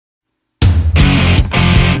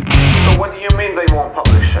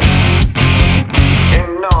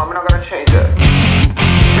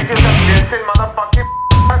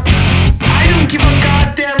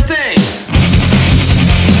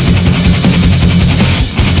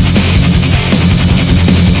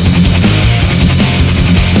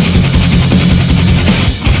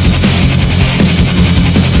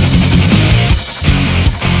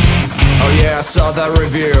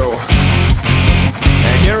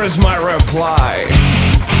supply.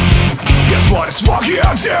 Guess what it's fuck you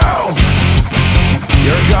do?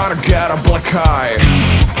 You're gonna get a black eye.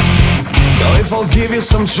 So if I'll give you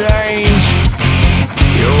some change,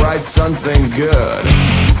 you write something good,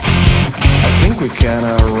 I think we can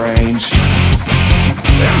arrange.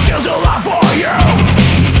 It's still too loud for you.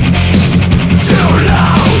 Too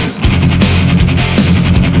loud.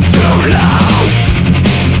 Too loud.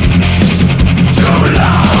 Too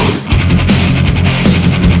loud.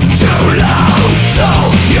 Too loud. So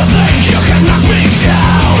you think you can knock me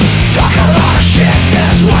down? Talk a lot of shit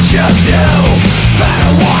is what you do.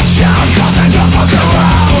 Better watch out, cause I don't fuck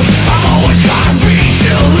around. I'm always gonna be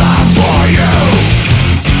too loud for you.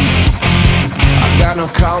 I've got no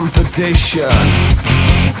competition.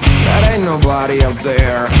 That ain't nobody up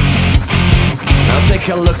there. Now take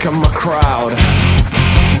a look at my crowd.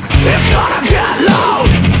 It's gonna get loud.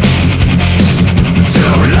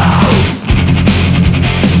 Too loud.